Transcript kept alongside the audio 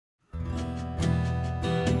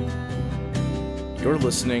You're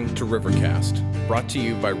listening to Rivercast, brought to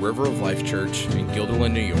you by River of Life Church in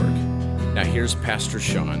Guilderland, New York. Now here's Pastor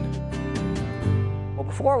Sean. Well,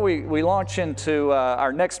 before we launch into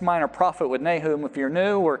our next minor prophet with Nahum, if you're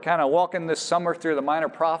new, we're kind of walking this summer through the minor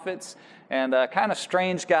prophets and kind of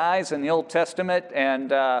strange guys in the Old Testament.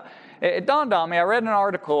 And it dawned on me, I read an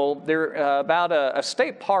article there about a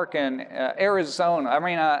state park in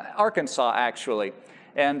Arkansas, actually.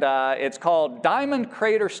 And it's called Diamond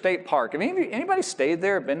Crater State Park. Have anybody stayed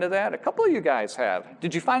there, been to that? A couple of you guys have.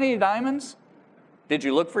 Did you find any diamonds? Did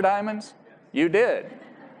you look for diamonds? You did.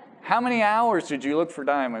 How many hours did you look for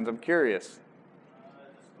diamonds? I'm curious. It's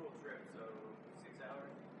a school trip, so 6 hours.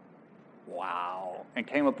 Wow. And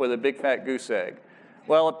came up with a big fat goose egg.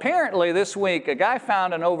 Well, apparently this week, a guy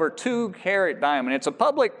found an over 2-carat diamond. It's a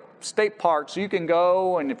public state park, so you can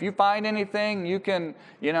go, and if you find anything, you can,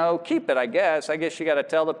 keep it, I guess. I guess you got to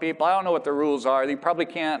tell the people. I don't know what the rules are. You're probably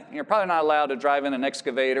not allowed to drive in an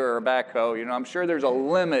excavator or a backhoe. I'm sure there's a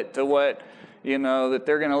limit to what, that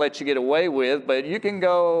they're going to let you get away with, but you can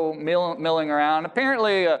go milling around.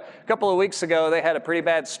 Apparently, a couple of weeks ago, they had a pretty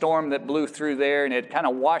bad storm that blew through there, and it kind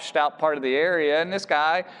of washed out part of the area, and this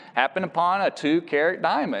guy happened upon a 2-carat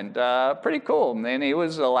diamond. Pretty cool, and he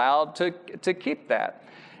was allowed to keep that.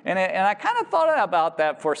 And I kind of thought about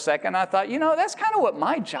that for a second. I thought, that's kind of what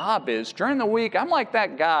my job is. During the week, I'm like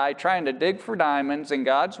that guy trying to dig for diamonds in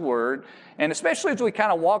God's Word. And especially as we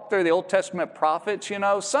kind of walk through the Old Testament prophets,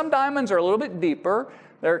 some diamonds are a little bit deeper.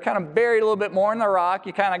 They're kind of buried a little bit more in the rock.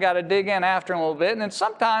 You kind of got to dig in after them a little bit. And then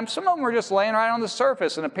sometimes some of them are just laying right on the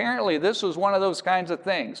surface. And apparently this was one of those kinds of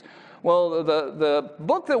things. Well, the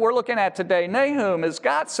book that we're looking at today, Nahum, has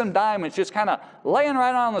got some diamonds just kind of laying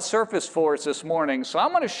right on the surface for us this morning. So I'm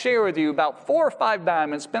going to share with you about 4 or 5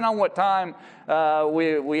 diamonds, depending on what time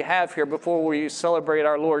we have here before we celebrate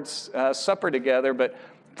our Lord's Supper together. But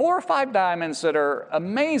 4 or 5 diamonds that are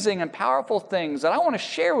amazing and powerful things that I want to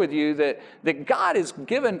share with you that God has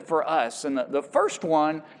given for us. And the first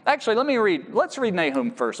one, actually, let's read Nahum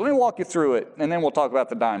first. Let me walk you through it, and then we'll talk about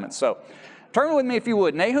the diamonds. So turn with me, if you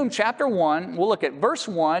would, Nahum chapter 1. We'll look at verse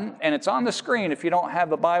 1, and it's on the screen if you don't have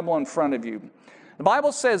the Bible in front of you. The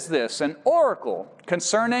Bible says this, an oracle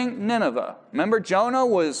concerning Nineveh. Remember, Jonah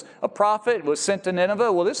was a prophet, was sent to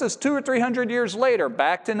Nineveh. Well, this is 200 or 300 years later,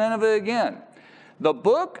 back to Nineveh again. The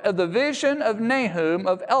book of the vision of Nahum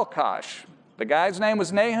of Elkosh. The guy's name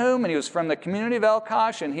was Nahum, and he was from the community of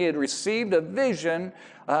Elkosh, and he had received a vision,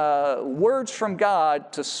 words from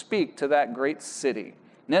God to speak to that great city.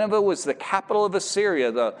 Nineveh was the capital of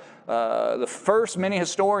Assyria, the first, many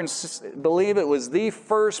historians believe it was the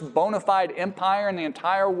first bona fide empire in the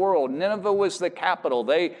entire world. Nineveh was the capital.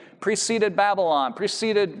 They preceded Babylon,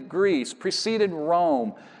 preceded Greece, preceded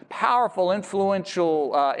Rome. Powerful,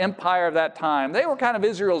 influential empire of that time. They were kind of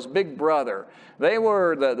Israel's big brother. They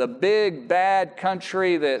were the big, bad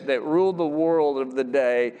country that ruled the world of the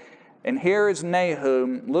day. And here is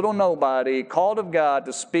Nahum, little nobody, called of God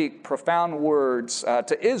to speak profound words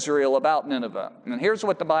to Israel about Nineveh. And here's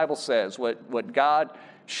what the Bible says, what God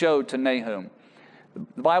showed to Nahum.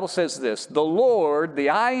 The Bible says this, the Lord, the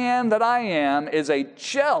I am that I am, is a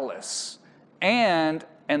jealous and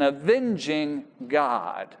an avenging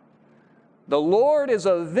God. The Lord is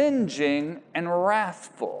avenging and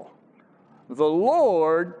wrathful. The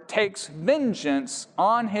Lord takes vengeance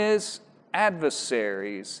on his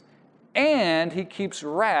adversaries, and he keeps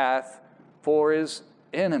wrath for his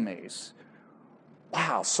enemies.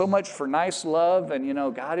 Wow, so much for nice love, and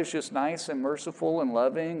God is just nice and merciful and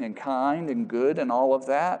loving and kind and good and all of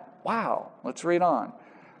that. Wow, let's read on.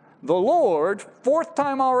 The Lord, 4th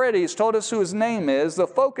time already, he's told us who his name is. The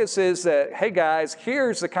focus is that, hey guys,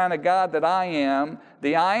 here's the kind of God that I am.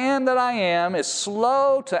 The I am that I am is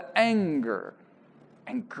slow to anger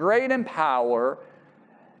and great in power,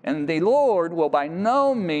 and the Lord will by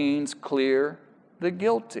no means clear the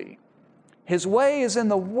guilty. His way is in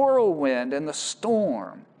the whirlwind and the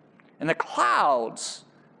storm, and the clouds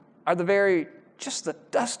are just the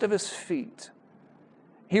dust of his feet.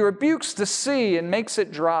 He rebukes the sea and makes it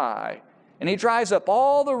dry, and he dries up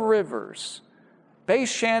all the rivers.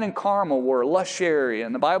 Bashan and Carmel were a lush area,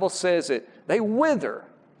 and the Bible says that they wither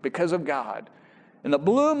because of God. And the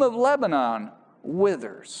bloom of Lebanon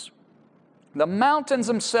withers. The mountains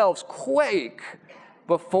themselves quake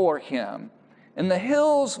before him, and the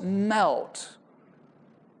hills melt.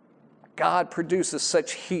 God produces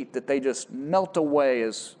such heat that they just melt away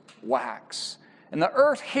as wax. And the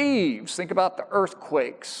earth heaves. Think about the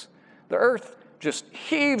earthquakes. The earth just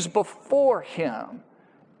heaves before him,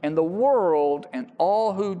 and the world and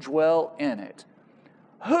all who dwell in it.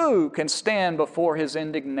 Who can stand before his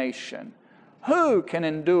indignation? Who can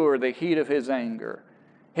endure the heat of his anger?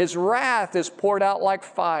 His wrath is poured out like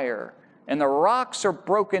fire, and the rocks are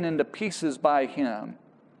broken into pieces by him.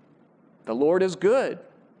 The Lord is good.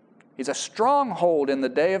 He's a stronghold in the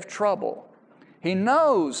day of trouble. He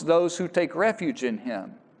knows those who take refuge in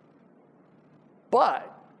him.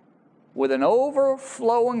 But with an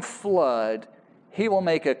overflowing flood, he will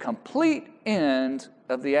make a complete end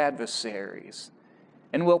of the adversaries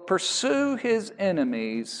and will pursue his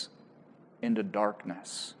enemies into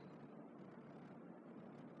darkness.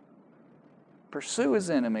 Pursue his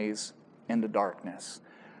enemies into darkness.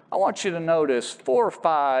 I want you to notice 4 or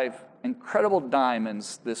 5 incredible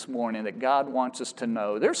diamonds this morning that God wants us to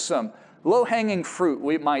know. There's some low-hanging fruit,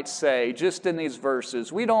 we might say, just in these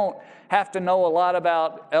verses. We don't have to know a lot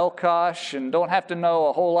about Elkosh and don't have to know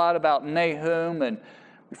a whole lot about Nahum, and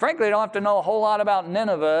we frankly don't have to know a whole lot about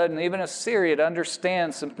Nineveh and even Assyria to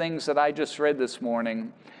understand some things that I just read this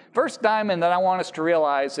morning. First diamond that I want us to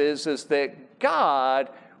realize is that God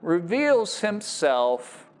reveals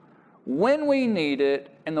himself when we need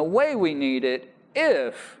it and the way we need it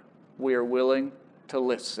if we are willing to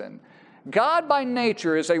listen. God by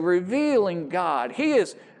nature is a revealing God. He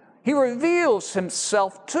reveals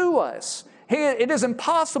himself to us. It is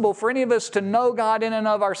impossible for any of us to know God in and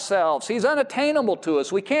of ourselves. He's unattainable to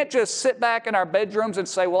us. We can't just sit back in our bedrooms and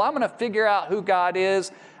say, well, I'm going to figure out who God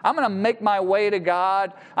is. I'm going to make my way to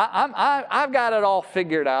God. I've got it all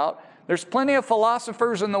figured out. There's plenty of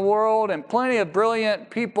philosophers in the world and plenty of brilliant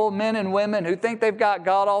people, men and women, who think they've got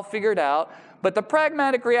God all figured out. But the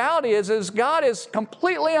pragmatic reality is God is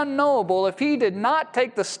completely unknowable if he did not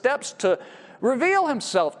take the steps to reveal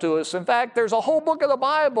himself to us. In fact, there's a whole book of the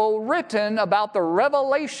Bible written about the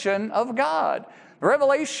revelation of God. The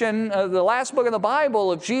revelation of the last book of the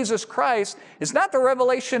Bible of Jesus Christ is not the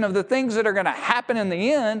revelation of the things that are going to happen in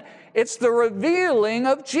the end. It's the revealing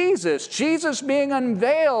of Jesus. Jesus being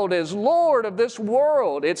unveiled as Lord of this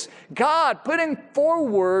world. It's God putting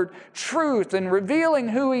forward truth and revealing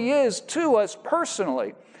who he is to us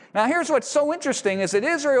personally. Now here's what's so interesting is that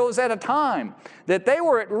Israel was at a time that they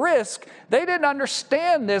were at risk. They didn't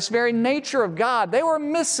understand this very nature of God. They were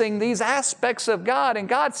missing these aspects of God. And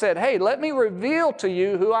God said, hey, let me reveal to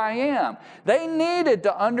you who I am. They needed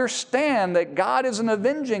to understand that God is an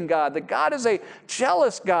avenging God, that God is a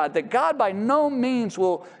jealous God, that God by no means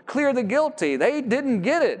will clear the guilty. They didn't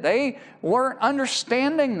get it. They weren't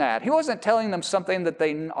understanding that. He wasn't telling them something that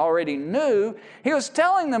they already knew. He was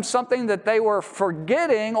telling them something that they were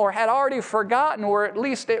forgetting or had already forgotten, or at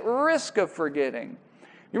least at risk of forgetting.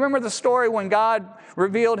 You remember the story when God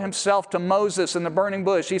revealed himself to Moses in the burning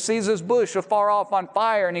bush. He sees this bush afar off on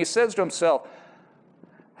fire, and he says to himself,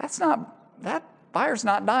 that fire's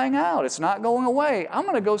not dying out. It's not going away. I'm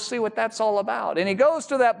going to go see what that's all about. And he goes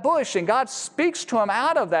to that bush, and God speaks to him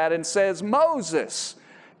out of that and says, Moses,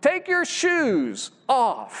 take your shoes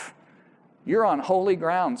off. You're on holy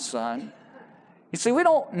ground, son. You see,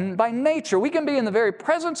 by nature, we can be in the very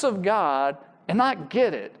presence of God and not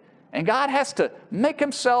get it. And God has to make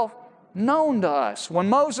himself known to us. When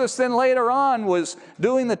Moses then later on was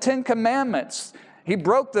doing the 10 Commandments, he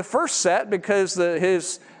broke the first set because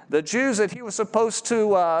the Jews that he was supposed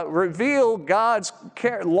to reveal God's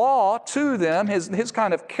law to them, his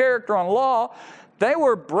kind of character on law, they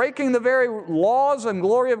were breaking the very laws and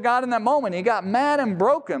glory of God in that moment. He got mad and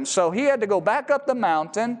broke them. So he had to go back up the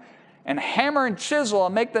mountain and hammer and chisel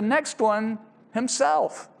and make the next one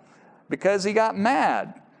himself because he got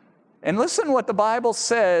mad. And listen what the Bible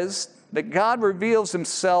says that God reveals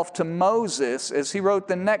himself to Moses as he wrote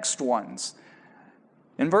the next ones.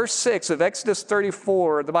 In verse 6 of Exodus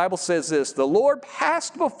 34, the Bible says this, the Lord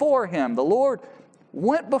passed before him. The Lord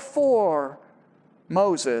went before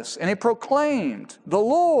Moses, and he proclaimed, the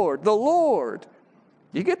Lord, the Lord.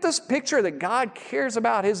 You get this picture that God cares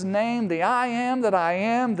about his name, the I am that I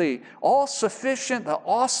am, the all-sufficient, the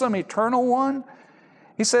awesome, eternal one.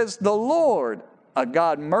 He says, the Lord, a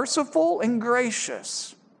God merciful and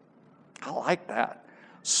gracious. I like that.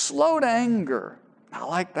 Slow to anger. I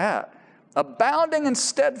like that. Abounding in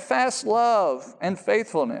steadfast love and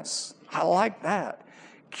faithfulness. I like that.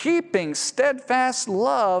 Keeping steadfast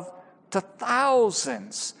love to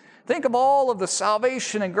thousands. Think of all of the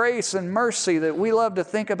salvation and grace and mercy that we love to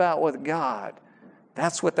think about with God.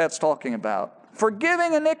 That's what that's talking about.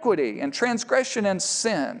 Forgiving iniquity and transgression and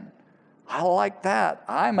sin. I like that.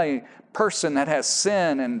 I'm a person that has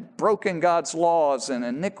sin and broken God's laws and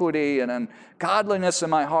iniquity and ungodliness in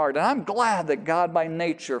my heart. And I'm glad that God by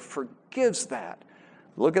nature forgives that.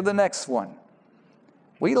 Look at the next one.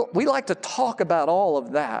 We like to talk about all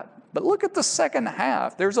of that. But look at the second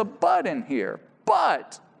half. There's a but in here.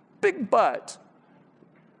 But, big but.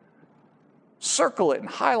 circle it and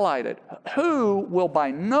highlight it. Who will by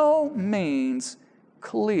no means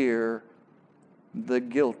clear the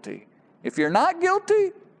guilty? If you're not guilty,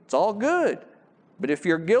 it's all good. But if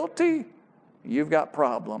you're guilty, you've got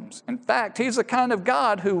problems. In fact, he's the kind of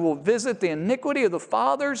God who will visit the iniquity of the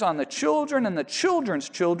fathers on the children and the children's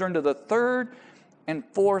children to the third and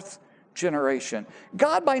fourth generation.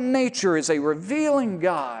 God by nature is a revealing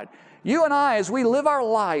God. You and I, as we live our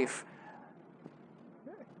life,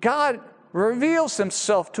 God reveals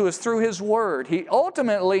himself to us through his word. He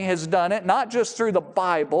ultimately has done it not just through the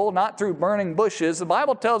Bible, not through burning bushes. The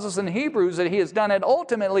Bible tells us in Hebrews that he has done it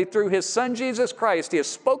ultimately through his Son Jesus Christ. He has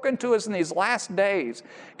spoken to us in these last days.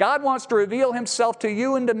 God wants to reveal himself to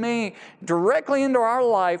you and to me directly into our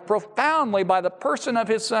life profoundly by the person of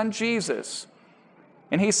his Son Jesus.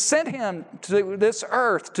 And he sent him to this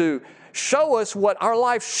earth to show us what our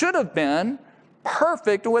life should have been,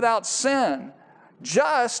 perfect without sin,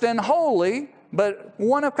 just and holy, but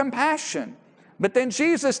one of compassion. But then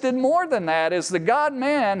Jesus did more than that. As the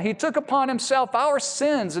God-man, he took upon himself our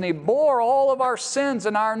sins, and he bore all of our sins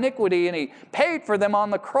and our iniquity, and he paid for them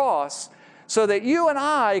on the cross so that you and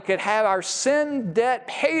I could have our sin debt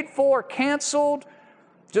paid for, canceled,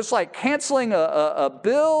 just like canceling a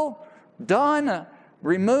bill, done,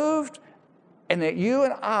 removed, and that you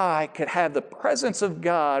and I could have the presence of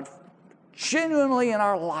God genuinely in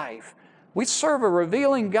our life. We serve a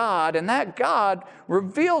revealing God, and that God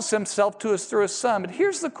reveals himself to us through his Son. But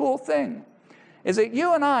here's the cool thing, is that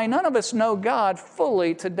you and I, none of us know God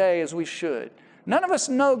fully today as we should. None of us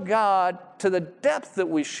know God to the depth that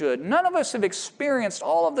we should. None of us have experienced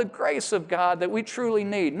all of the grace of God that we truly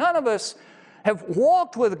need. None of us have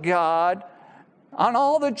walked with God on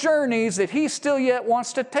all the journeys that he still yet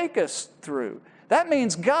wants to take us through. That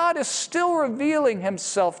means God is still revealing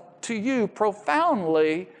himself to you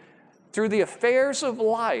profoundly through the affairs of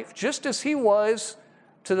life, just as he was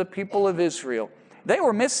to the people of Israel. They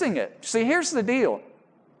were missing it. See, here's the deal.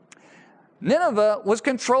 Nineveh was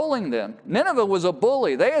controlling them. Nineveh was a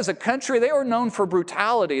bully. They, as a country, they were known for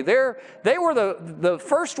brutality. They were the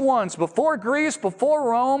first ones, before Greece, before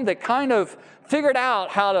Rome, that kind of figured out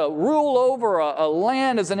how to rule over a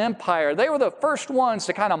land as an empire. They were the first ones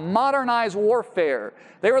to kind of modernize warfare.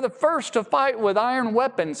 They were the first to fight with iron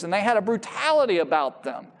weapons, and they had a brutality about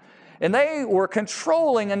them. And they were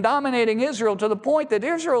controlling and dominating Israel to the point that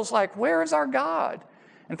Israel's like, where is our God?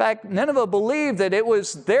 In fact, Nineveh believed that it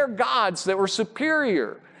was their gods that were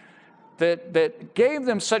superior, that gave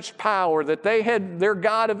them such power, that they had their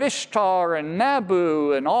god of Ishtar and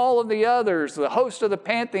Nabu and all of the others, the host of the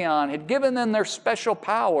pantheon, had given them their special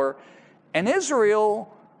power. And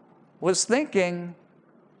Israel was thinking,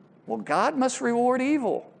 well, God must reward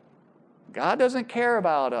evil. God doesn't care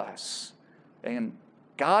about us. And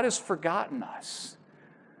God has forgotten us.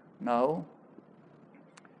 No.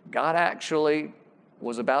 God actually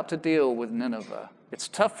was about to deal with Nineveh. It's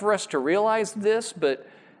tough for us to realize this, but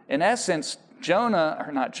in essence, Nahum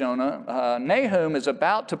is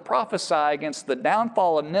about to prophesy against the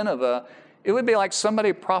downfall of Nineveh. It would be like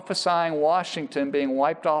somebody prophesying Washington being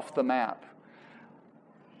wiped off the map.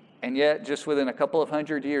 And yet, just within a couple of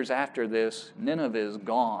hundred years after this, Nineveh is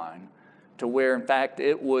gone, to where, in fact,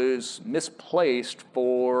 it was misplaced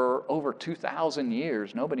for over 2,000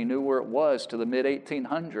 years. Nobody knew where it was to the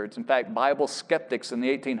mid-1800s. In fact, Bible skeptics in the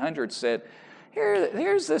 1800s said,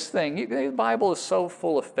 here's this thing. The Bible is so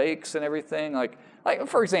full of fakes and everything. Like,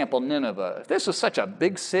 for example, Nineveh. If this was such a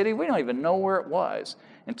big city, we don't even know where it was.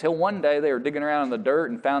 Until one day they were digging around in the dirt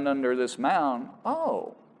and found under this mound,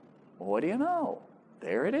 oh, what do you know?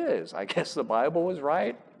 There it is. I guess the Bible was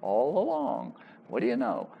right all along. What do you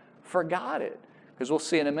know? Forgot it. Because we'll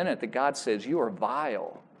see in a minute that God says, you are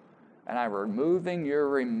vile, and I'm removing your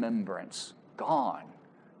remembrance. Gone.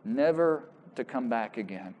 Never to come back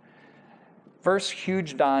again. First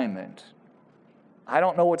huge diamond. I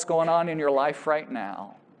don't know what's going on in your life right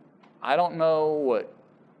now. I don't know what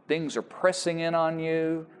things are pressing in on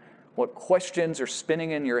you, what questions are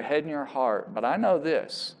spinning in your head and your heart. But I know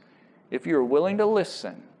this. If you're willing to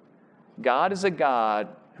listen, God is a God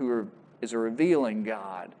who is a revealing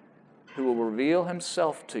God, who will reveal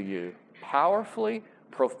himself to you powerfully,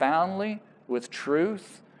 profoundly, with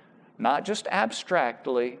truth, not just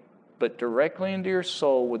abstractly, but directly into your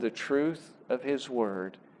soul with the truth of his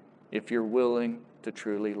word, if you're willing to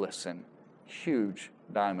truly listen. Huge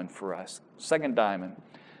diamond for us. Second diamond.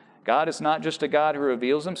 God is not just a God who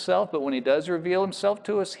reveals himself, but when he does reveal himself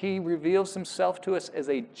to us, he reveals himself to us as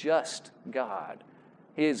a just God.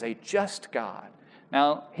 He is a just God.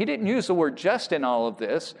 Now, he didn't use the word just in all of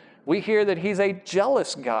this. We hear that he's a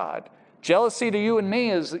jealous God. Jealousy to you and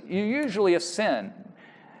me is usually a sin.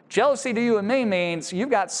 Jealousy to you and me means you've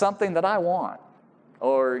got something that I want,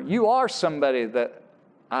 or you are somebody that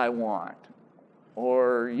I want,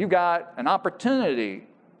 or you got an opportunity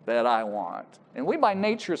that I want. And we by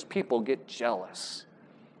nature as people get jealous.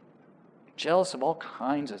 Jealous of all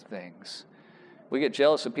kinds of things. We get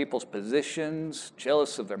jealous of people's positions,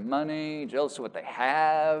 jealous of their money, jealous of what they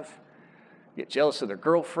have, get jealous of their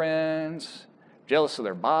girlfriends, jealous of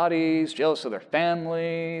their bodies, jealous of their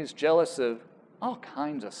families, jealous of all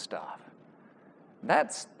kinds of stuff.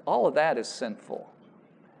 All of that is sinful.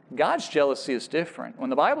 God's jealousy is different. When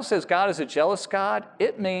the Bible says God is a jealous God,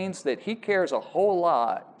 it means that He cares a whole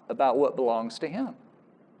lot about what belongs to Him.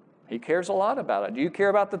 He cares a lot about it. Do you care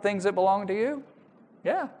about the things that belong to you?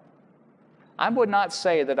 Yeah. I would not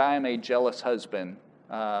say that I am a jealous husband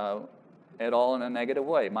at all in a negative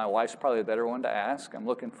way. My wife's probably the better one to ask. I'm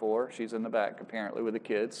looking for her. She's in the back apparently with the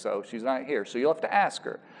kids, so she's not here. So you'll have to ask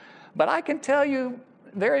her. But I can tell you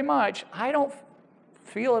very much, I don't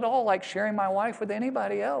feel at all like sharing my wife with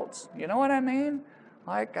anybody else. You know what I mean?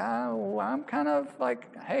 Like, I'm kind of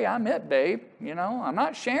like, hey, I'm it, babe. You know, I'm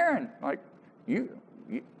not sharing. Like,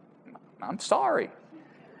 I'm sorry.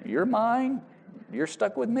 You're mine. You're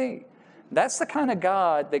stuck with me. That's the kind of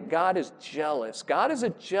God that God is jealous. God is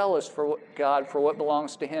jealous for what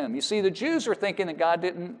belongs to Him. You see, the Jews were thinking that God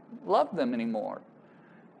didn't love them anymore.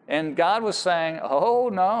 And God was saying, oh,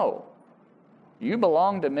 no, you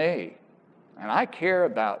belong to me, and I care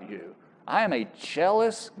about you. I am a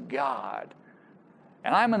jealous God,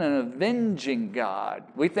 and I'm an avenging God.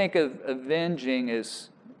 We think of avenging as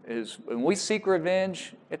when we seek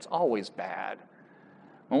revenge, it's always bad.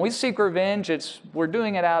 When we seek revenge, we're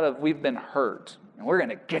doing it out of we've been hurt, and we're going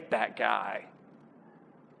to get that guy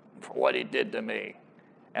for what he did to me.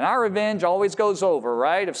 And our revenge always goes over,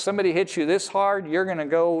 right? If somebody hits you this hard, you're going to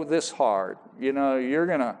go this hard. You know, you're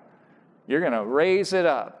going to raise it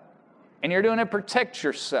up. And you're doing it to protect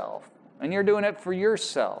yourself. And you're doing it for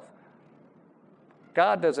yourself.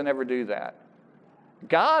 God doesn't ever do that.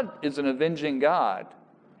 God is an avenging God.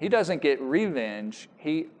 He doesn't get revenge.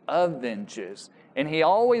 He avenges. And He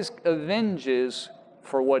always avenges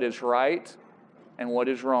for what is right and what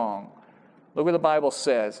is wrong. Look what the Bible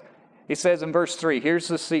says. He says in verse 3, here's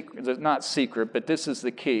the secret, not secret, but this is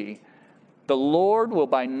the key. The Lord will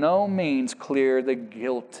by no means clear the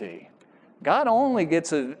guilty. God only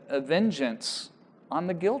gets a vengeance on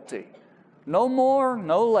the guilty. No more,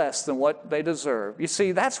 no less than what they deserve. You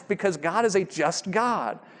see, that's because God is a just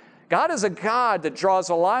God. God is a God that draws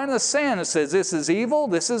a line in the sand and says, this is evil,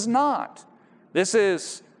 this is not. This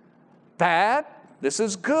is bad, this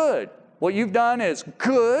is good. What you've done is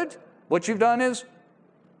good, what you've done is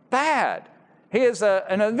bad. He is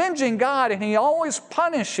an avenging God, and He always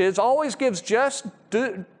punishes, always gives just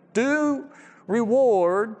due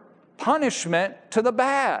reward, punishment to the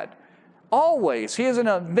bad. Always. He is an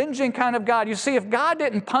avenging kind of God. You see, if God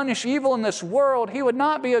didn't punish evil in this world, He would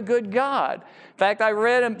not be a good God. In fact, I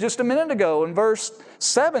read just a minute ago in verse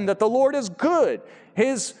 7 that the Lord is good.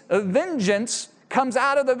 His vengeance comes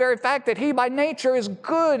out of the very fact that He by nature is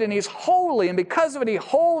good and He's holy, and because of it He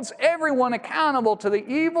holds everyone accountable to the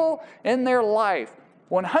evil in their life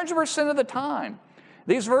 100% of the time.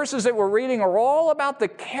 These verses that we're reading are all about the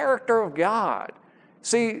character of God.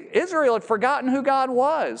 See, Israel had forgotten who God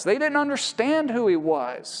was. They didn't understand who He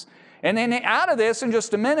was. And then out of this, in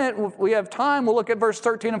just a minute, if we have time, we'll look at verse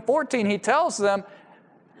 13 and 14. He tells them,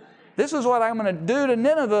 this is what I'm going to do to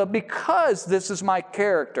Nineveh because this is my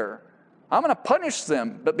character. I'm going to punish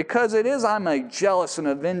them, but because it is, I'm a jealous and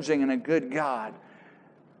avenging and a good God.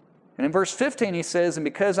 And in verse 15 he says, and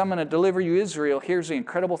because I'm going to deliver you Israel, here's the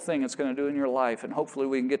incredible thing it's going to do in your life. And hopefully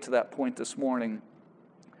we can get to that point this morning.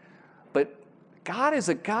 But God is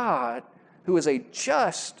a God who is a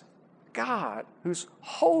just God, who's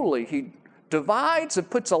holy. He divides and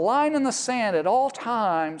puts a line in the sand at all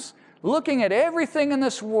times, looking at everything in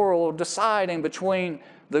this world, deciding between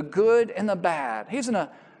the good and the bad. He's an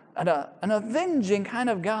avenging kind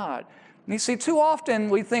of God. And you see, too often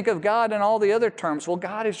we think of God in all the other terms. Well,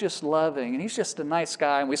 God is just loving, and He's just a nice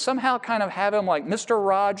guy. And we somehow kind of have Him like Mr.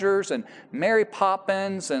 Rogers and Mary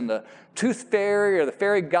Poppins and the Tooth Fairy or the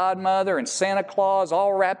Fairy Godmother and Santa Claus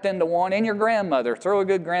all wrapped into one, and your grandmother. Throw a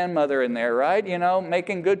good grandmother in there, right? You know,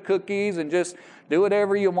 making good cookies and just do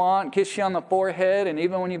whatever you want, kiss you on the forehead, and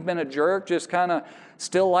even when you've been a jerk, just kind of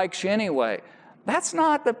still likes you anyway. That's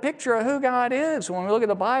not the picture of who God is. When we look at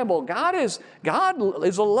the Bible, God is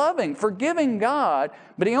a loving, forgiving God,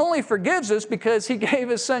 but He only forgives us because He gave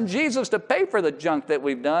His Son Jesus to pay for the junk that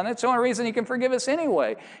we've done. It's the only reason He can forgive us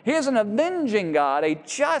anyway. He is an avenging God, a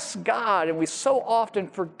just God, and we so often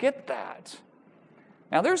forget that.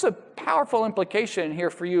 Now, there's a powerful implication here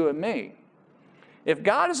for you and me. If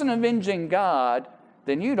God is an avenging God,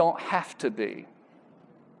 then you don't have to be.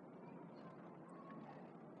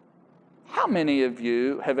 How many of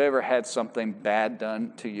you have ever had something bad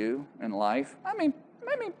done to you in life? I mean,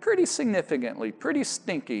 pretty significantly, pretty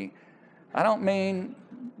stinky. I don't mean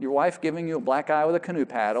your wife giving you a black eye with a canoe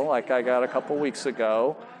paddle like I got a couple weeks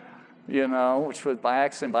ago, which was by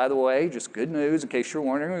accident. By the way, just good news, in case you're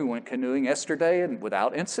wondering, we went canoeing yesterday and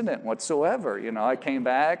without incident whatsoever. I came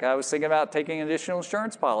back. I was thinking about taking an additional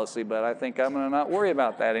insurance policy, but I think I'm going to not worry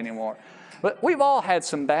about that anymore. But we've all had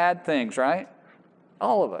some bad things, right?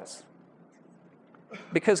 All of us.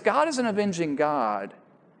 Because God is an avenging God,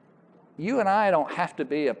 you and I don't have to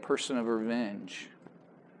be a person of revenge.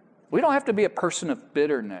 We don't have to be a person of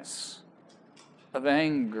bitterness, of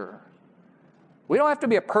anger. We don't have to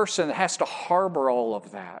be a person that has to harbor all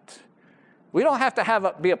of that. We don't have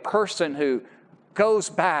to be a person who goes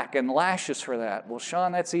back and lashes for that. Well,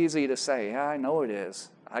 Sean, that's easy to say. Yeah, I know it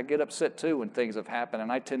is. I get upset too when things have happened,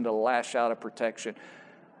 and I tend to lash out of protection.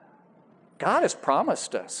 God has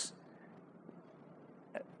promised us.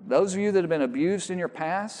 Those of you that have been abused in your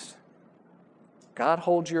past, God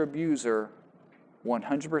holds your abuser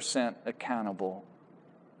 100% accountable,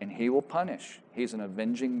 and He will punish. He's an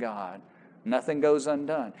avenging God. Nothing goes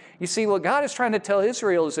undone. You see, what God is trying to tell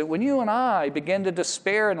Israel is that when you and I begin to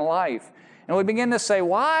despair in life, and we begin to say,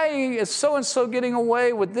 why is so-and-so getting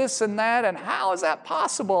away with this and that, and how is that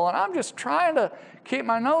possible? And I'm just trying to keep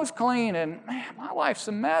my nose clean, and man, my life's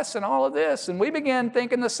a mess and all of this. And we begin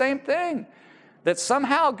thinking the same thing, that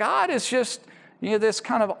somehow God is just, this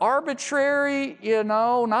kind of arbitrary,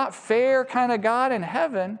 not fair kind of God in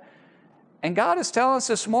heaven. And God is telling us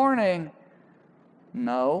this morning,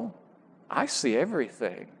 no, I see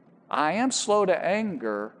everything. I am slow to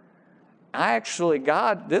anger.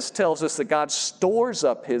 This tells us that God stores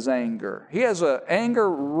up His anger. He has an anger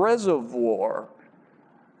reservoir.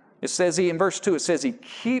 It says in verse 2, it says He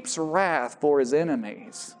keeps wrath for His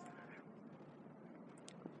enemies.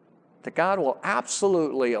 That God will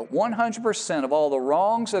absolutely, 100% of all the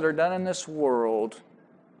wrongs that are done in this world,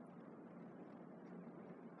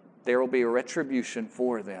 there will be a retribution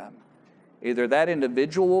for them. Either that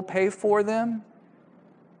individual will pay for them,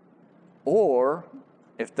 or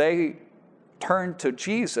if they turn to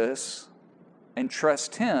Jesus and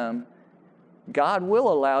trust Him, God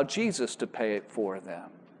will allow Jesus to pay it for them.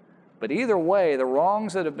 But either way, the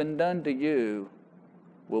wrongs that have been done to you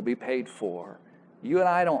will be paid for. You and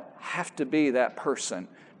I don't have to be that person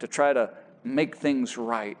to try to make things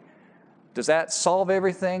right. Does that solve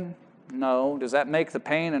everything? No. Does that make the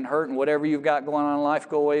pain and hurt and whatever you've got going on in life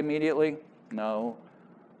go away immediately? No.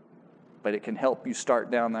 But it can help you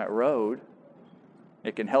start down that road.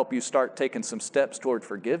 It can help you start taking some steps toward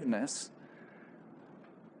forgiveness.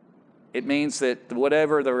 It means that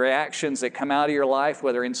whatever the reactions that come out of your life,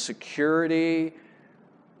 whether insecurity,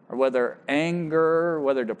 or whether anger,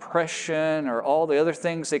 whether depression, or all the other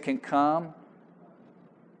things that can come,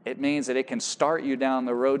 it means that it can start you down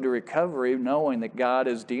the road to recovery, knowing that God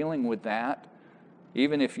is dealing with that.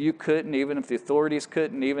 Even if you couldn't, even if the authorities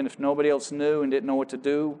couldn't, even if nobody else knew and didn't know what to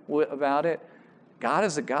do about it, God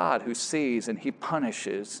is a God who sees and He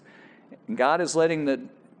punishes. And God is letting the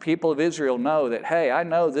people of Israel know that, hey, I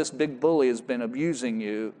know this big bully has been abusing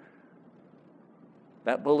you.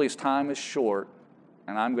 That bully's time is short.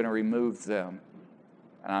 And I'm going to remove them,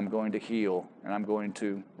 and I'm going to heal, and I'm going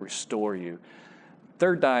to restore you.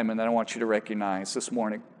 Third diamond that I want you to recognize this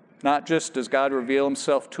morning, not just does God reveal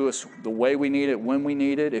Himself to us the way we need it, when we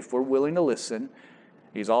need it, if we're willing to listen,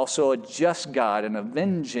 He's also a just God, an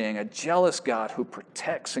avenging, a jealous God who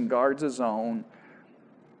protects and guards His own.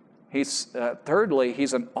 Thirdly,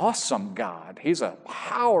 He's an awesome God. He's a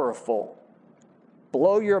powerful,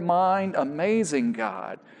 blow your mind, amazing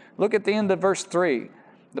God. Look at the end of verse 3.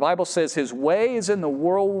 The Bible says, His way is in the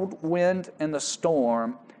whirlwind and the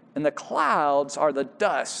storm, and the clouds are the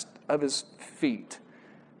dust of His feet.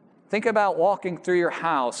 Think about walking through your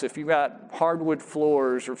house. If you've got hardwood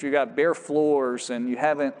floors, or if you've got bare floors and you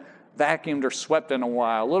haven't vacuumed or swept in a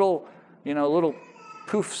while, little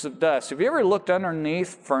poofs of dust. Have you ever looked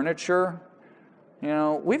underneath furniture?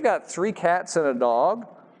 We've got 3 cats and a dog,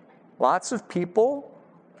 lots of people.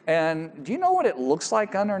 And do you know what it looks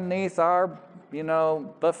like underneath our,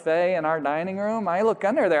 buffet in our dining room? I look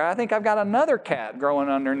under there. I think I've got another cat growing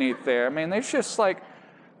underneath there. I mean, it's just like,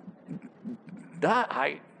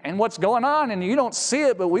 and what's going on? And you don't see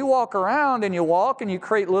it, but we walk around and you walk and you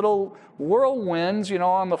create little whirlwinds,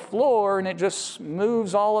 on the floor, and it just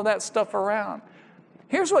moves all of that stuff around.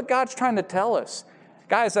 Here's what God's trying to tell us.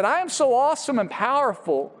 Guys, that I am so awesome and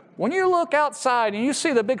powerful, When you look outside and you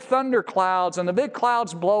see the big thunder clouds and the big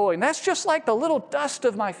clouds blowing, that's just like the little dust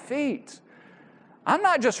of my feet. I'm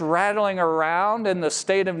not just rattling around in the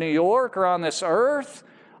state of New York or on this earth.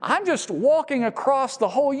 I'm just walking across the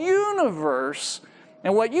whole universe.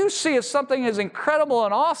 And what you see as something as incredible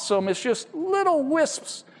and awesome is just little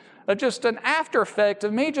wisps, just an after effect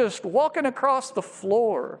of me just walking across the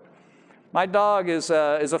floor. My dog is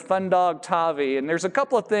a fun dog, Tavi, and there's a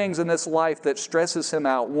couple of things in this life that stresses him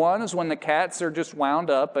out. One is when the cats are just wound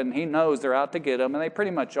up and he knows they're out to get him, and they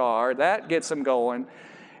pretty much are. That gets him going.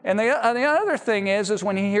 And the other thing is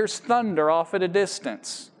when he hears thunder off at a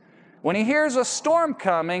distance. When he hears a storm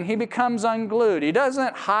coming, he becomes unglued. He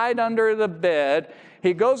doesn't hide under the bed.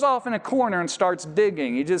 He goes off in a corner and starts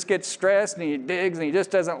digging. He just gets stressed and he digs and he just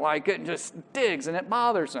doesn't like it and just digs and it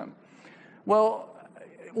bothers him. Well,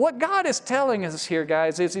 what God is telling us here,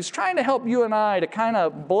 guys, is He's trying to help you and I to kind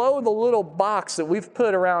of blow the little box that we've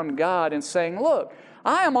put around God and saying, look,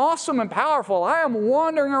 I am awesome and powerful. I am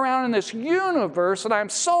wandering around in this universe and I'm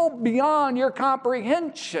so beyond your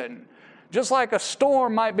comprehension. Just like a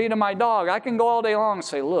storm might be to my dog. I can go all day long and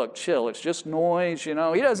say, look, chill, it's just noise, He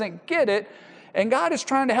doesn't get it. And God is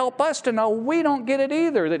trying to help us to know we don't get it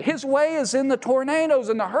either, that His way is in the tornadoes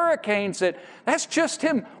and the hurricanes, that's just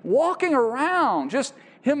Him walking around, just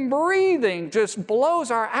Him breathing just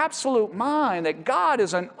blows our absolute mind, that God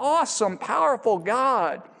is an awesome, powerful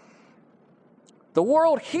God. The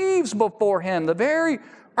world heaves before Him, the very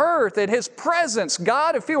earth at His presence.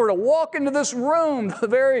 God, if He were to walk into this room, the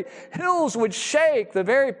very hills would shake, the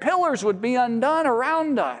very pillars would be undone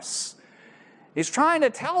around us. He's trying to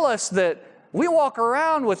tell us that we walk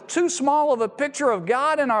around with too small of a picture of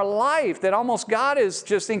God in our life, that almost God is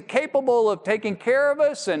just incapable of taking care of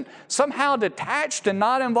us and somehow detached and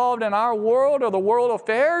not involved in our world or the world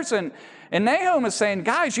affairs. And Nahum is saying,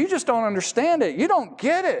 guys, you just don't understand it. You don't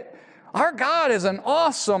get it. Our God is an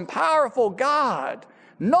awesome, powerful God.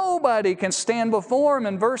 Nobody can stand before Him.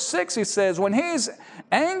 In verse 6, he says, when He's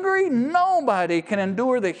angry, nobody can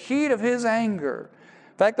endure the heat of His anger.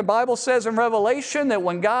 In fact, the Bible says in Revelation that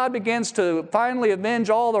when God begins to finally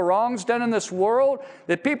avenge all the wrongs done in this world,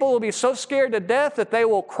 that people will be so scared to death that they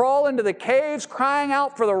will crawl into the caves, crying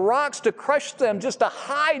out for the rocks to crush them, just to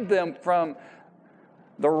hide them from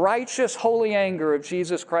the righteous, holy anger of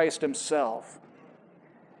Jesus Christ Himself.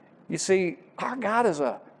 You see, our God is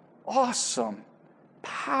an awesome,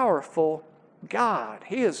 powerful God.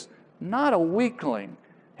 He is not a weakling.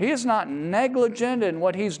 He is not negligent in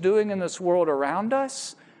what He's doing in this world around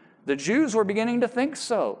us. The Jews were beginning to think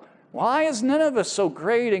so. Why is Nineveh so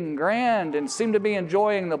great and grand and seem to be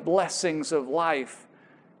enjoying the blessings of life?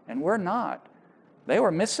 And we're not. They were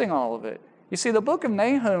missing all of it. You see, the book of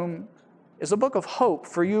Nahum is a book of hope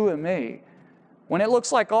for you and me. When it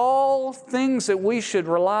looks like all things that we should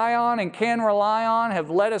rely on and can rely on have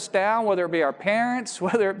let us down, whether it be our parents,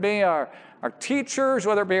 whether it be our teachers,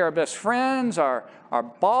 whether it be our best friends, our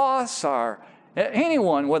boss,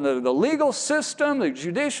 anyone, whether the legal system, the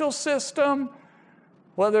judicial system,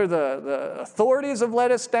 whether the authorities have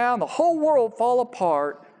let us down, the whole world fall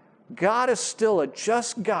apart, God is still a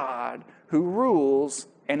just God who rules,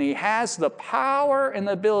 and He has the power and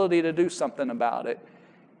the ability to do something about it.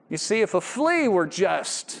 You see, if a flea were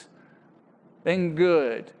just and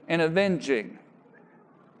good and avenging,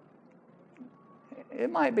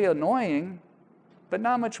 it might be annoying, but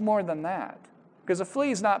not much more than that, because a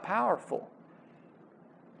flea is not powerful.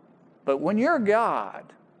 But when you're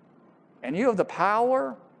God and you have the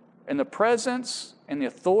power and the presence and the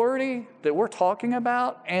authority that we're talking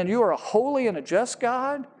about, and you are a holy and a just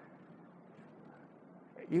God,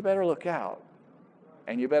 you better look out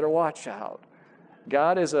and you better watch out.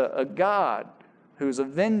 God is a God who's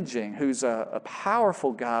avenging, who's a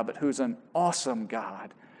powerful God, but who's an awesome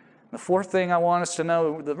God. The fourth thing I want us to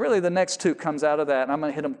know, really the next two comes out of that, and I'm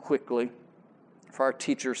going to hit them quickly for our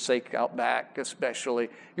teachers' sake out back especially.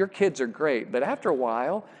 Your kids are great, but after a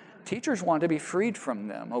while, teachers want to be freed from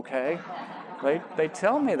them, okay? They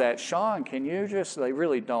tell me that, Sean, can you just, they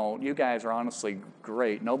really don't. You guys are honestly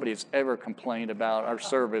great. Nobody's ever complained about our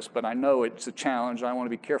service, but I know it's a challenge. I want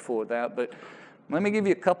to be careful with that, but let me give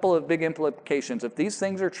you a couple of big implications. If these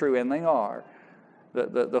things are true, and they are,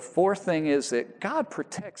 the fourth thing is that God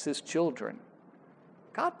protects His children.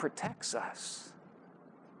 God protects us.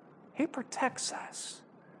 He protects us.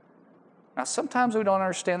 Now, sometimes we don't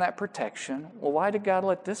understand that protection. Well, why did God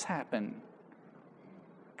let this happen?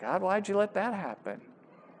 God, why'd you let that happen?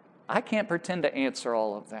 I can't pretend to answer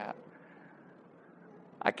all of that.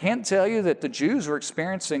 I can't tell you that the Jews were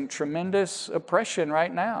experiencing tremendous oppression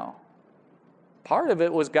right now. Part of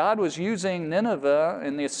it was God was using Nineveh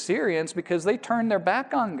and the Assyrians because they turned their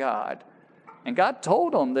back on God. And God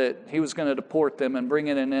told them that he was going to deport them and bring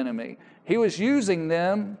in an enemy. He was using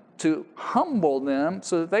them to humble them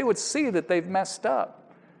so that they would see that they've messed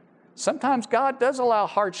up. Sometimes God does allow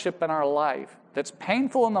hardship in our life that's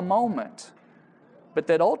painful in the moment, but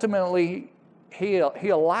that ultimately he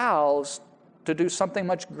allows to do something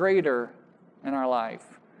much greater in our life.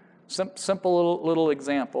 Simple little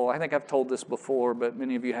example. I think I've told this before, but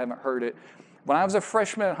many of you haven't heard it. When I was a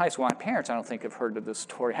freshman in high school, my parents, I don't think, have heard of this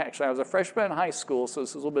story, actually. I was a freshman in high school, so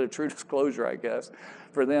this is a little bit of true disclosure, I guess,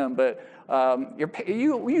 for them. But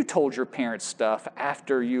you told your parents stuff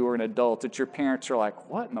after you were an adult that your parents are like,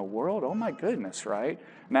 what in the world? Oh, my goodness, right?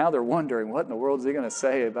 Now they're wondering, what in the world is he going to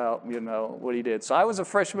say about, what he did? So I was a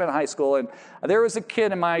freshman in high school, and there was a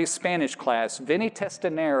kid in my Spanish class. Vinny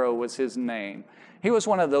Testanero was his name. He was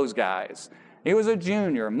one of those guys. He was a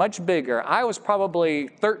junior, much bigger. I was probably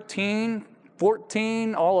 13,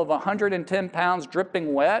 14, all of 110 pounds,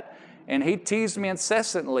 dripping wet, and he teased me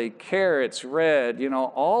incessantly, carrots, red,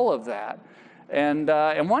 all of that. And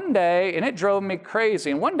one day, and it drove me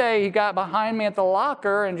crazy, and one day he got behind me at the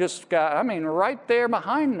locker and just got, right there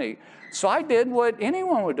behind me. So I did what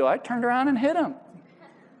anyone would do. I turned around and hit him.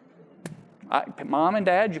 Mom and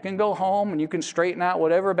Dad, you can go home and you can straighten out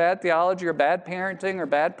whatever bad theology or bad parenting or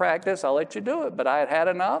bad practice. I'll let you do it. But I had had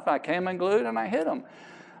enough. I came unglued and I hit him.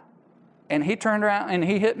 And he turned around and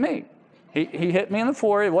he hit me. He hit me in the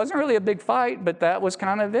forehead. It wasn't really a big fight, but that was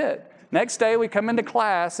kind of it. Next day we come into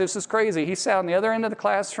class. This is crazy. He sat on the other end of the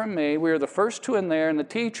class from me. We were the first two in there, and the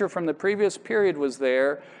teacher from the previous period was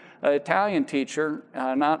there, an Italian teacher,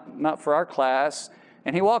 not for our class.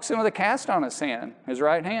 And he walks in with a cast on his hand, his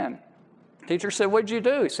right hand. Teacher said, what'd you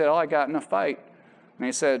do? He said, I got in a fight. And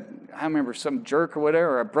he said, I remember some jerk or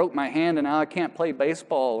whatever, I broke my hand and now I can't play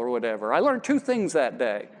baseball or whatever. I learned two things that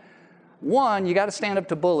day. One, you got to stand up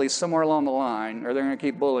to bullies somewhere along the line or they're going to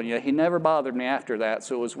keep bullying you. He never bothered me after that,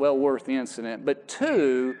 so it was well worth the incident. But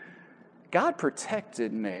two, God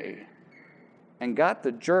protected me and got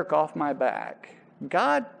the jerk off my back.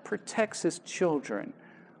 God protects his children.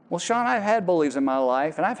 Well, Sean, I've had bullies in my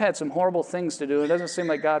life, and I've had some horrible things to do. It doesn't seem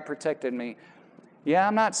like God protected me. Yeah,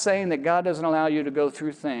 I'm not saying that God doesn't allow you to go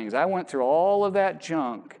through things. I went through all of that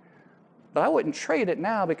junk, but I wouldn't trade it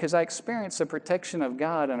now because I experienced the protection of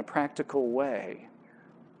God in a practical way,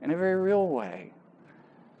 in a very real way.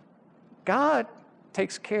 God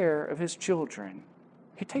takes care of his children.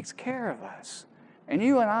 He takes care of us. And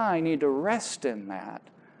you and I need to rest in that.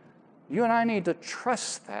 You and I need to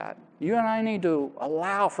trust that. You and I need to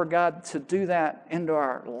allow for God to do that into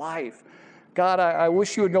our life. God, I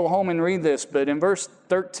wish you would go home and read this, but in verse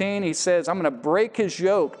 13, he says, I'm going to break his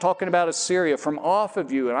yoke, talking about Assyria, from off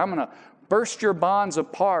of you, and I'm going to burst your bonds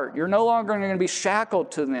apart. You're no longer going to be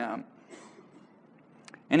shackled to them.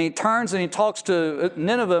 And he turns and he talks to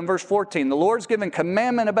Nineveh in verse 14. The Lord's given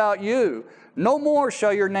commandment about you. No more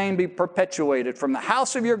shall your name be perpetuated. From the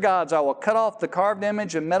house of your gods I will cut off the carved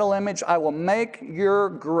image and metal image. I will make your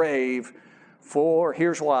grave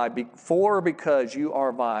here's why, because you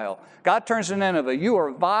are vile. God turns to Nineveh. You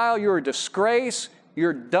are vile, you are a disgrace,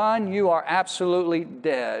 you're done, you are absolutely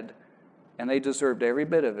dead. And they deserved every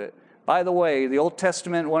bit of it. By the way, the Old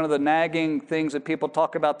Testament, one of the nagging things that people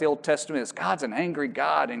talk about the Old Testament is God's an angry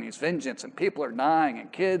God and he's vengeance and people are dying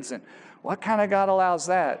and kids. And what kind of God allows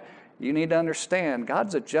that? You need to understand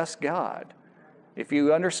God's a just God. If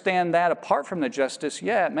you understand that apart from the justice,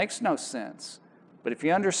 it makes no sense. But if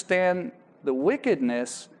you understand the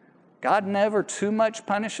wickedness, God never too much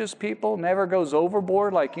punishes people, never goes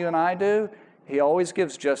overboard like you and I do. He always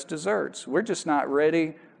gives just desserts. We're just not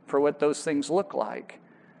ready for what those things look like.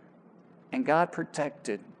 And God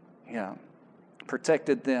protected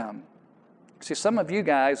them. See, some of you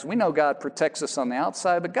guys, we know God protects us on the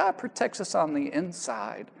outside, but God protects us on the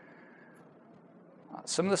inside.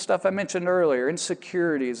 Some of the stuff I mentioned earlier,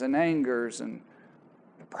 insecurities and angers and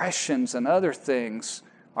depressions and other things,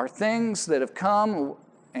 are things that have come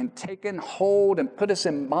and taken hold and put us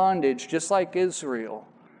in bondage just like Israel.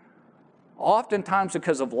 Oftentimes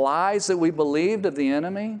because of lies that we believed of the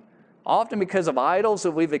enemy, often because of idols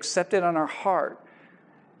that we've accepted on our heart.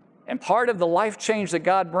 And part of the life change that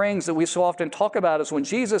God brings that we so often talk about is when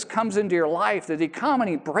Jesus comes into your life, that he comes and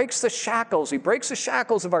he breaks the shackles. He breaks the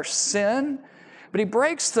shackles of our sin, but he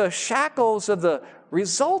breaks the shackles of the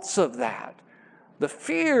results of that. The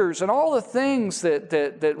fears and all the things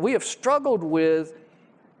that we have struggled with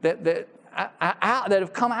that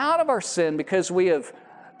have come out of our sin because we have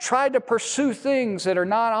tried to pursue things that are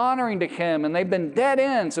not honoring to him, and they've been dead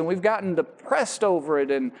ends, and we've gotten depressed over it,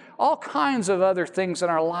 and all kinds of other things in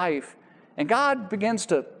our life. And God begins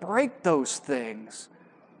to break those things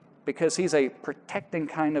because he's a protecting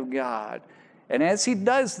kind of God. And as he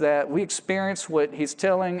does that, we experience what he's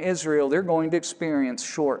telling Israel they're going to experience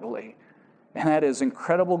shortly. And that is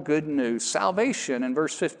incredible good news. Salvation, in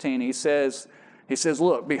verse 15, he says,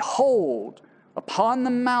 look, behold, upon the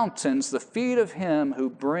mountains the feet of him who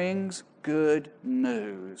brings good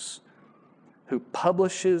news, who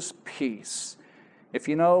publishes peace. If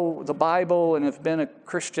you know the Bible and have been a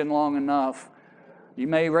Christian long enough, you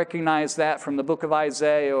may recognize that from the book of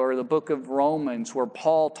Isaiah or the book of Romans, where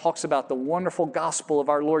Paul talks about the wonderful gospel of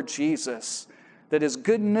our Lord Jesus that is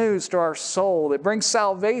good news to our soul, that brings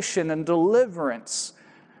salvation and deliverance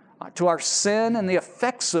to our sin and the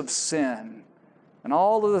effects of sin and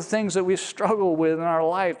all of the things that we struggle with in our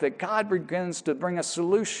life, that God begins to bring a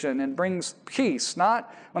solution and brings peace. When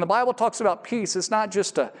the Bible talks about peace, it's not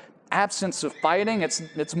just an absence of fighting,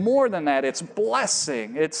 it's more than that. It's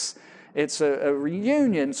blessing. It's a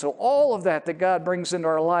reunion. So all of that God brings into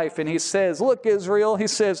our life. And he says, look, Israel, he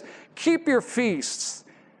says, keep your feasts,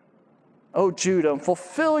 O Judah, and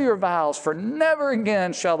fulfill your vows, for never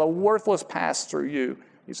again shall the worthless pass through you.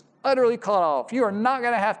 He's utterly cut off. You are not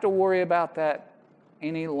going to have to worry about that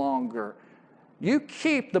any longer. You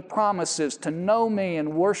keep the promises to know me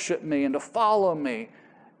and worship me and to follow me.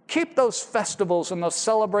 Keep those festivals and those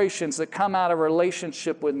celebrations that come out of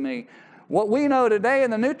relationship with me. What we know today in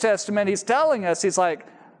the New Testament, he's telling us, he's like,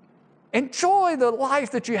 enjoy the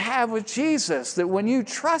life that you have with Jesus, that when you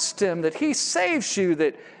trust him, that he saves you,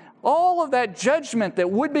 that all of that judgment that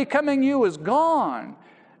would be coming you is gone.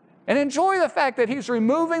 And enjoy the fact that he's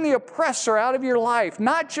removing the oppressor out of your life,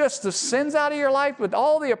 not just the sins out of your life, but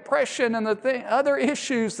all the oppression and the other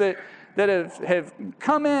issues that have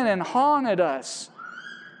come in and haunted us.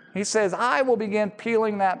 He says, I will begin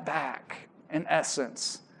peeling that back, in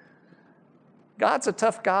essence. God's a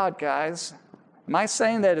tough God, guys. Am I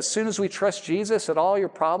saying that as soon as we trust Jesus that all your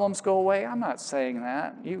problems go away? I'm not saying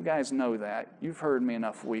that. You guys know that. You've heard me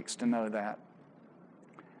enough weeks to know that.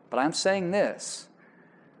 But I'm saying this,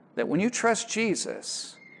 that when you trust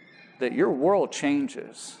Jesus, that your world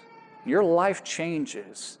changes, your life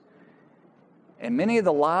changes, and many of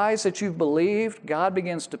the lies that you've believed, God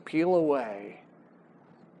begins to peel away.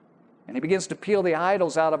 And he begins to peel the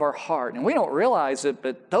idols out of our heart. And we don't realize it,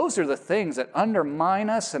 but those are the things that undermine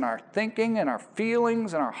us in our thinking and our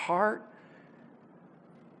feelings and our heart.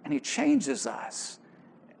 And he changes us.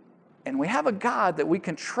 And we have a God that we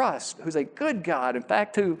can trust, who's a good God, in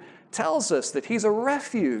fact, who tells us that he's a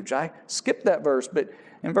refuge. I skipped that verse, but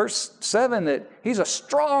in verse 7, that he's a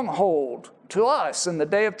stronghold to us in the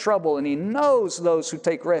day of trouble, and he knows those who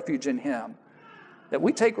take refuge in him. That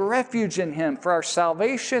we take refuge in him for our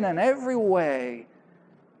salvation in every way.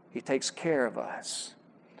 He takes care of us.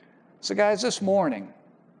 So guys, this morning,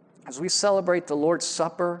 as we celebrate the Lord's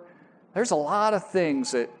Supper, there's a lot of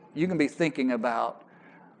things that you can be thinking about.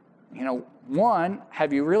 You know, one,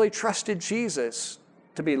 have you really trusted Jesus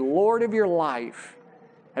to be Lord of your life?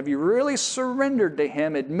 Have you really surrendered to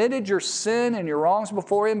him, admitted your sin and your wrongs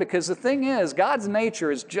before him? Because the thing is, God's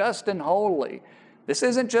nature is just and holy. This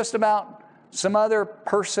isn't just about some other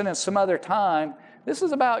person at some other time. This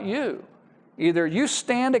is about you. Either you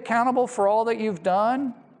stand accountable for all that you've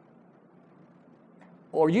done,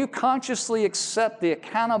 or you consciously accept the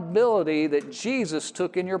accountability that Jesus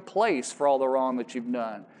took in your place for all the wrong that you've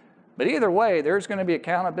done. But either way, there's going to be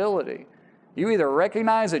accountability. You either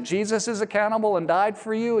recognize that Jesus is accountable and died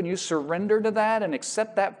for you, and you surrender to that and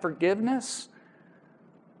accept that forgiveness,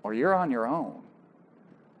 or you're on your own.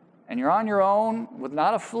 And you're on your own with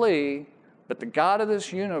not a flea, but the God of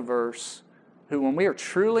this universe, who when we are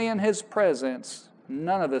truly in his presence,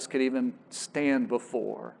 none of us could even stand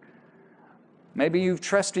before. Maybe you've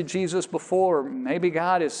trusted Jesus before. Maybe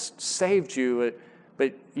God has saved you,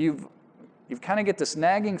 but you've kind of get this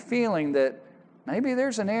nagging feeling that maybe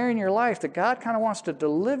there's an area in your life that God kind of wants to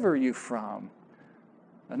deliver you from,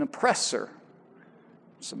 an oppressor,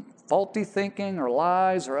 some faulty thinking or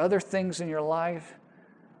lies or other things in your life.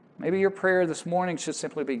 Maybe your prayer this morning should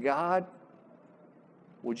simply be, God,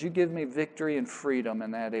 would you give me victory and freedom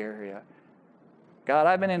in that area? God,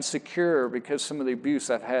 I've been insecure because some of the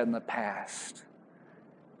abuse I've had in the past.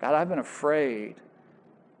 God, I've been afraid.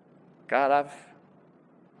 God,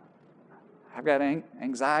 I've got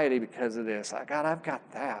anxiety because of this. God, I've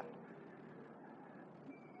got that.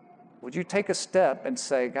 Would you take a step and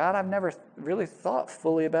say, God, I've never really thought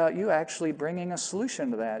fully about you actually bringing a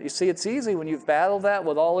solution to that. You see, it's easy when you've battled that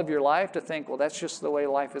with all of your life to think, well, that's just the way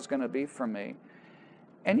life is going to be for me.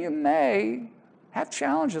 And you may have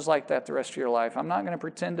challenges like that the rest of your life. I'm not going to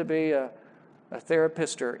pretend to be a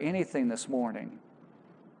therapist or anything this morning.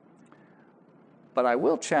 But I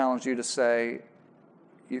will challenge you to say,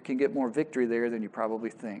 you can get more victory there than you probably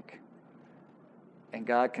think. And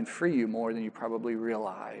God can free you more than you probably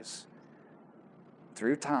realize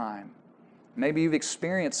through time. Maybe you've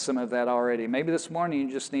experienced some of that already. Maybe this morning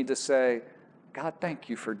you just need to say, God, thank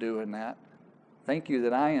you for doing that. Thank you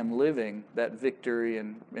that I am living that victory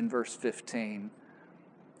in verse 15.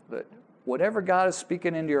 But whatever God is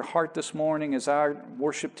speaking into your heart this morning as our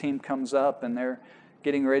worship team comes up and they're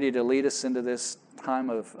getting ready to lead us into this time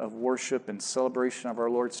of worship and celebration of our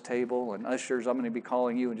Lord's table. And ushers, I'm going to be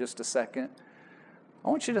calling you in just a second. I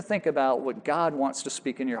want you to think about what God wants to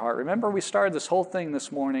speak in your heart. Remember, we started this whole thing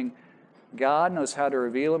this morning. God knows how to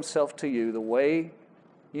reveal himself to you the way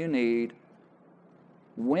you need,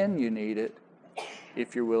 when you need it,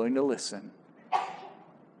 if you're willing to listen.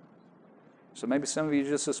 So maybe some of you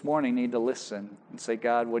just this morning need to listen and say,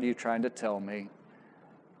 God, what are you trying to tell me?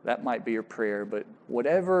 That might be your prayer, but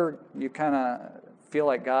whatever you kind of feel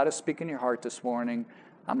like God is speaking in your heart this morning,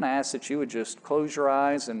 I'm going to ask that you would just close your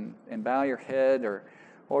eyes and bow your head,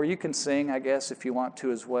 or you can sing, I guess, if you want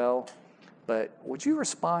to as well. But would you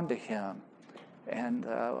respond to him? And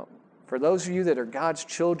for those of you that are God's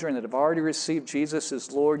children that have already received Jesus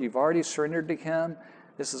as Lord, you've already surrendered to him,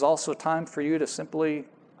 this is also time for you to simply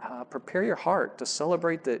prepare your heart to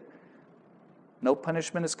celebrate that no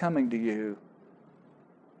punishment is coming to you,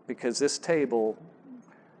 because this table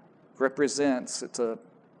represents, it's a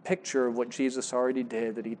picture of what Jesus already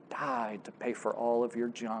did, that he died to pay for all of your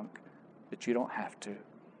junk, that you don't have to.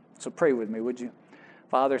 So pray with me, would you?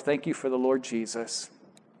 Father, thank you for the Lord Jesus.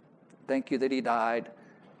 Thank you that he died.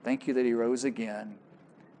 Thank you that he rose again.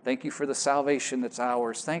 Thank you for the salvation that's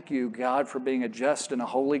ours. Thank you, God, for being a just and a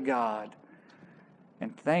holy God.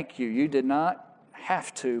 And thank you, you did not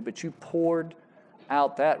have to, but you poured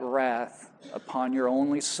out that wrath upon your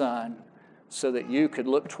only Son so that you could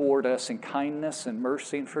look toward us in kindness and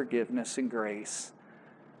mercy and forgiveness and grace.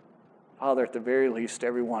 Father, at the very least,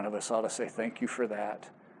 every one of us ought to say thank you for that.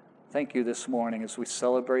 Thank you this morning as we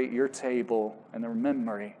celebrate your table and the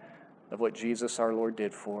memory of what Jesus our Lord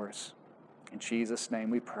did for us. In Jesus' name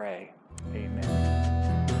we pray. Amen.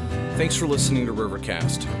 Thanks for listening to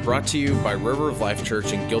Rivercast, brought to you by River of Life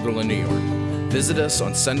Church in Guilderland, New York. Visit us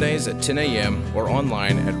on Sundays at 10 a.m. or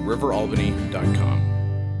online at riveralbany.com.